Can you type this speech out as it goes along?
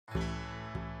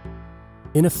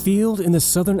In a field in the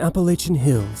southern Appalachian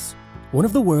Hills, one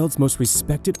of the world's most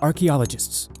respected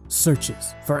archaeologists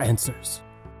searches for answers.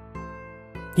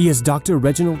 He is Dr.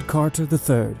 Reginald Carter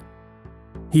III.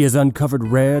 He has uncovered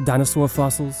rare dinosaur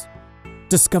fossils,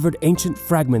 discovered ancient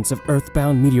fragments of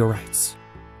earthbound meteorites,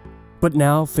 but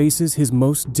now faces his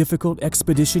most difficult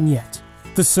expedition yet,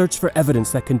 the search for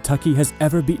evidence that Kentucky has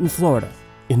ever beaten Florida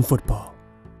in football.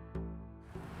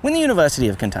 When the University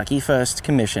of Kentucky first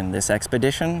commissioned this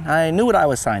expedition, I knew what I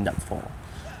was signed up for.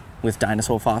 With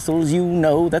dinosaur fossils, you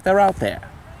know that they're out there.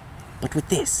 But with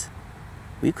this,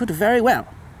 we could very well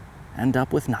end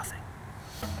up with nothing.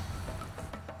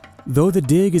 Though the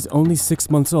dig is only 6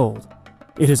 months old,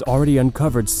 it has already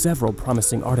uncovered several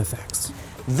promising artifacts.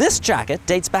 This jacket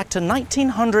dates back to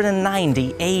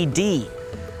 1990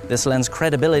 AD. This lends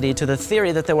credibility to the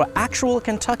theory that there were actual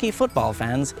Kentucky football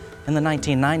fans in the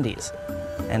 1990s.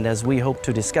 And as we hope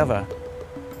to discover,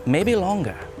 maybe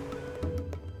longer.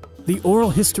 The oral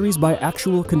histories by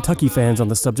actual Kentucky fans on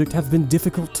the subject have been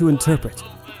difficult to interpret,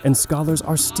 and scholars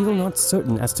are still not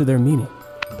certain as to their meaning.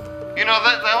 You know,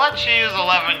 they let you use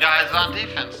 11 guys on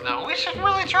defense now. We should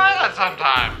really try that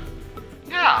sometime.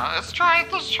 Yeah, let's try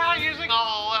using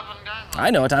all 11 guys. I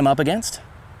know what I'm up against.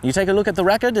 You take a look at the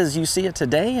record as you see it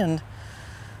today, and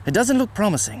it doesn't look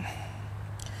promising.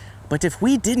 But if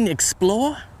we didn't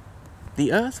explore,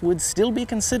 the Earth would still be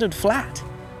considered flat.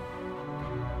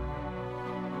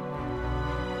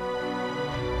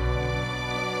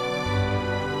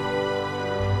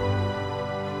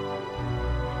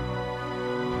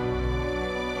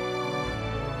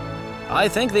 I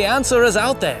think the answer is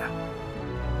out there.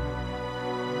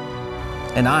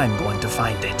 And I'm going to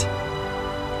find it,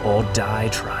 or die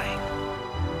trying.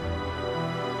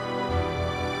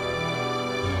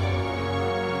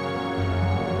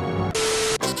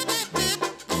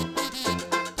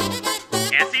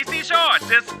 SEC Shorts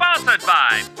is sponsored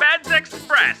by Beds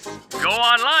Express. Go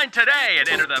online today and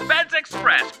enter the Beds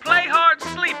Express Play Hard,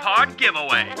 Sleep Hard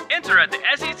giveaway. Enter at the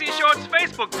SEC Shorts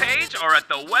Facebook page or at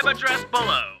the web address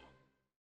below.